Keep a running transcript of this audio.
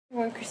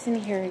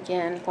Kristen here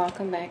again.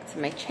 Welcome back to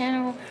my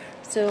channel.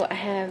 So I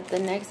have the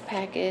next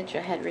package I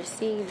had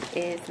received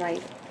is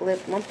my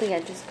Lip Monthly. I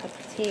just cut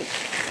the tape.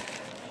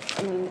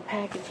 The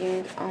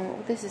packaging.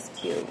 This is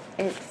cute.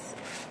 It's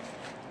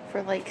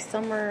for like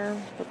summer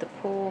with the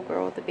pool,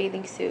 girl with the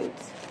bathing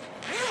suits.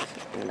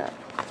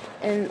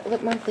 And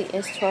Lip Monthly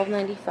is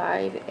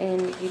 $12.95,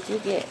 and you do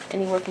get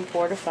anywhere from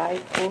 4 to 5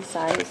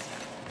 full-size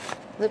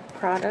lip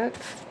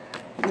products.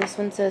 And this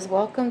one says,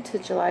 "Welcome to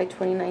July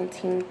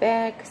 2019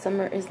 bag.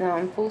 Summer is now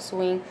in full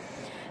swing,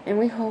 and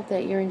we hope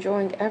that you're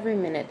enjoying every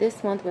minute.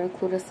 This month will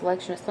include a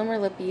selection of summer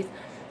lippies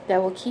that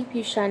will keep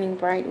you shining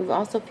bright. We've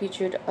also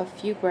featured a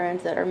few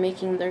brands that are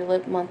making their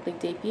Lip Monthly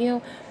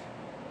debut,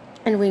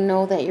 and we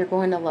know that you're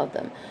going to love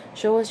them.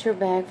 Show us your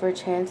bag for a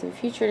chance to be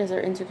featured as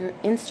our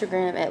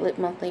Instagram at Lip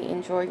Monthly.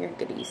 Enjoy your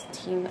goodies,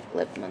 Team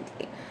Lip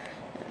Monthly."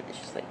 And it's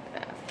just like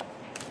that.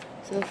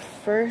 So the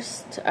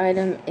first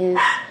item is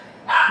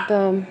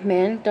the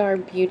Mandar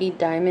Beauty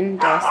Diamond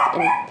Dust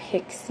in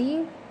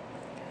Pixie.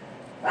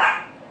 Gonna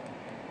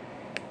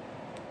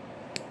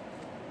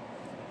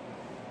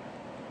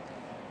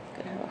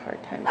have a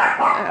hard time.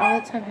 I all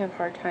the time have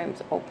hard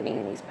times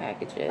opening these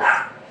packages.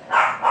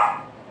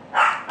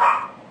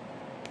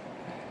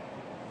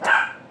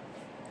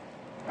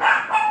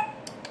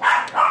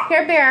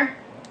 Here, Bear.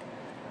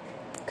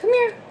 Come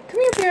here. Come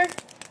here, Bear.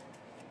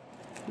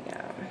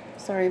 Yeah,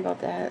 sorry about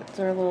that. It's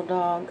our little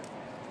dog.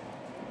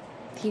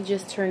 He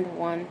just turned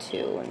 1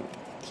 too, and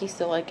he's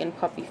still like in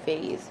puppy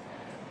phase.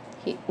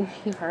 He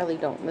hardly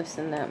don't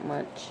listen that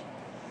much.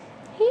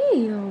 Hey,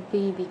 little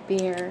baby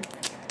bear.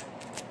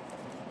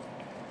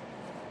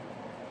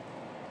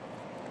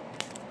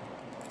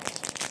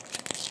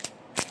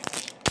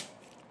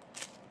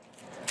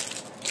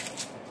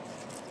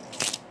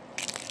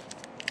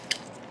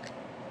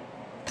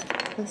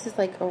 This is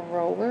like a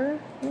roller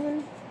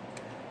one.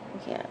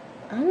 Yeah,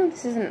 I don't know if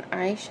this is an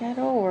eyeshadow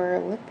or a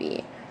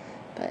lippy,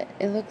 but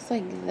it looks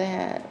like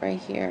that right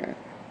here.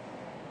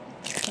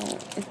 Oh,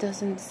 it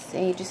doesn't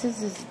say. It just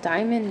says this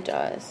diamond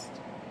dust.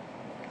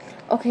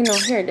 Okay, no,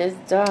 here it is.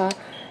 Duh.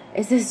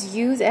 Is this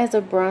used as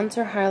a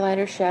bronzer,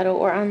 highlighter, shadow,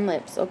 or on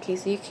lips? Okay,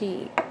 so you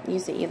can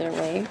use it either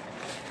way.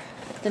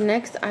 The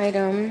next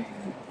item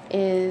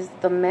is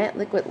the Matte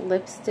Liquid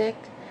Lipstick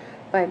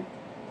by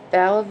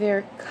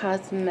Balliver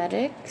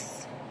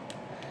Cosmetics.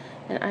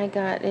 And I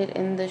got it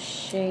in the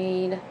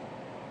shade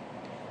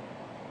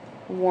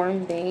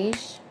Warm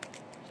Beige.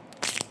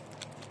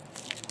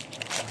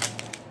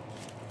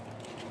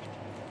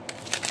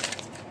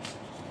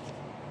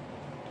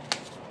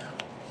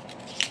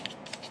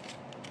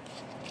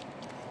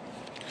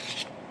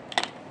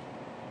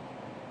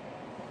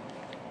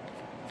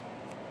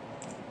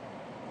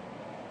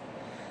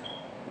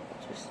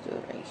 Just do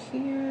it right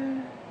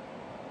here.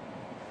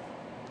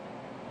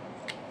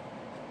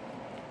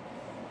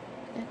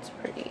 It's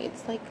pretty.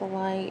 It's like a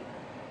light,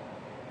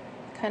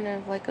 kind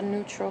of like a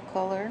neutral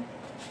color.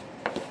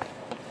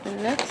 The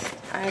next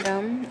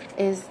item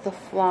is the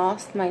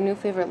floss, my new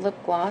favorite lip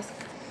gloss.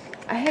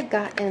 I had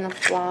gotten a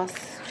floss,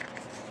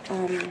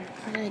 where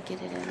did I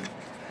get it in?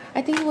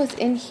 I think it was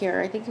in here.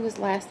 I think it was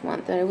last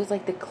month, and it was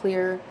like the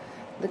clear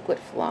liquid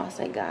floss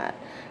I got.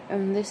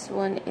 And this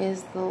one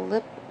is the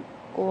lip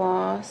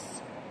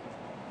gloss,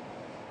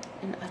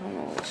 and I don't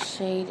know what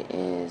shade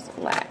is.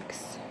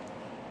 Lax.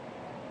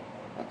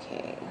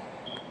 Okay,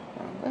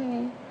 wrong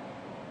way.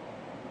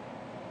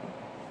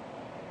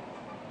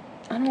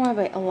 I don't know why,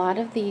 but a lot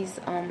of these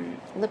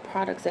lip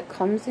products that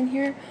comes in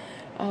here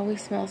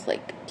always smells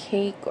like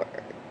cake or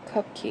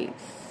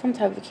cupcakes, some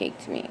type of cake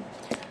to me.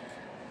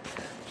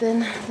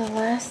 Then the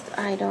last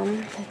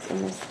item that's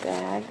in this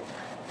bag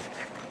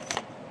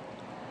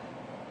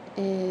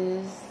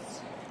is,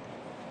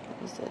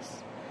 what is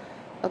this?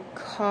 A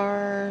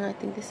car. I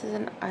think this is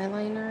an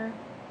eyeliner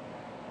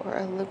or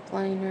a lip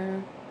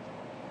liner.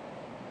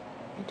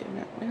 I do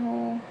not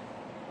know.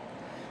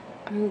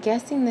 I'm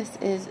guessing this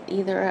is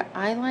either an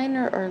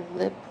eyeliner or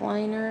lip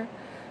liner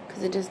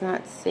because it does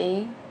not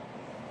say.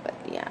 But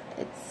yeah,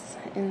 it's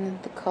in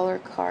the color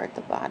card at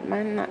the bottom.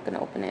 I'm not going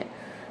to open it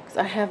because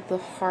I have the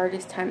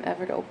hardest time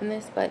ever to open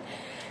this. But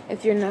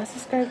if you're not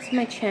subscribed to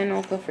my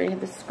channel, feel free to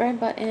hit the subscribe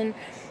button.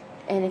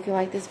 And if you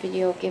like this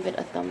video, give it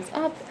a thumbs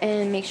up.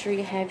 And make sure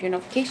you have your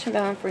notification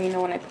bell on for you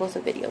know when I post the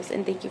videos.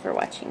 And thank you for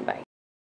watching. Bye.